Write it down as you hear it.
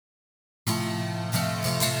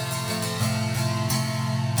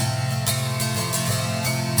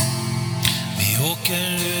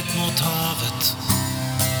åker ut mot havet.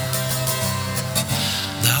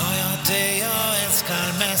 Där har jag det jag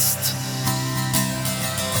älskar mest.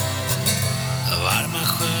 Varma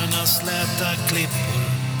sköna släta klippor.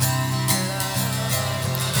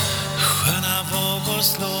 Sköna vågor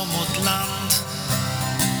slå mot land.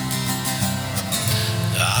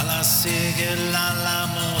 Alla segel, alla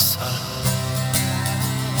måsar.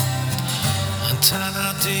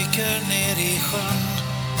 Tärna dyker ner i sjön.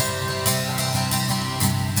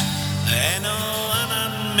 En och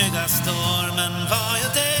annan myggastorm, men vad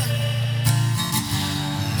är det?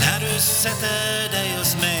 När du sätter dig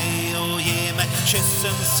hos mig och ger mig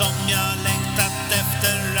kyssen som jag längtat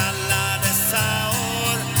efter alla dessa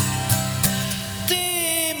år.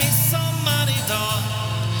 Det är midsommar idag,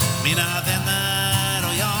 mina vänner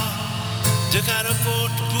och jag dukar upp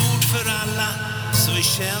vårt bord för alla så vi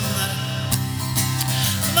känner.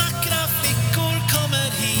 Vackra flickor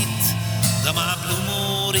kommer hit, de har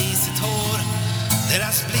blommor i sitt hår.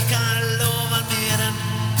 Deras blickar lovar mer än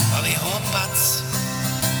vad vi hoppats.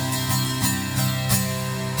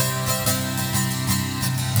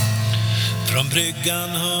 Från bryggan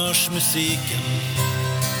hörs musiken.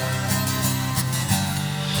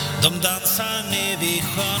 De dansar ner vid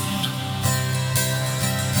sjön.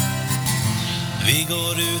 Vi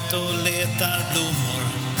går ut och letar blommor.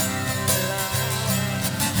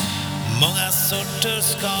 Många sorter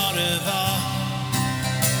ska det vara.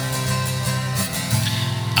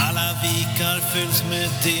 Alla vikar fylls med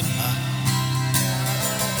dimma.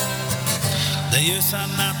 Den ljusa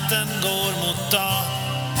natten går mot dag.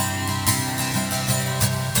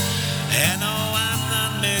 En och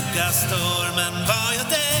annan myggastorm, men vad är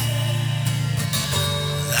det?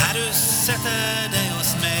 När du sätter dig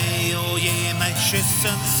hos mig och ger mig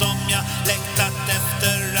kyssen som jag längtat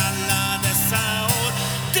efter alla dessa år.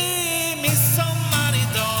 Det är midsommar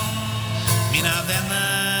idag, mina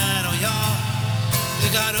vänner och jag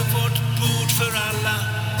dukar upp vårt bord för alla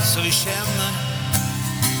så vi känner.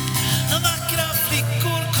 Vackra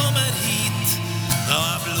flickor kommer hit, de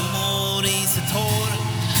har blommor i sitt hår.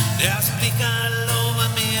 Deras blickar lovar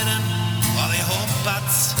mer än vad vi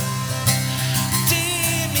hoppats.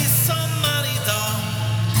 Det är midsommar idag,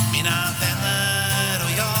 mina vänner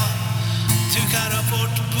och jag dukar upp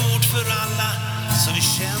vårt bord för alla så vi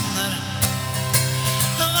känner.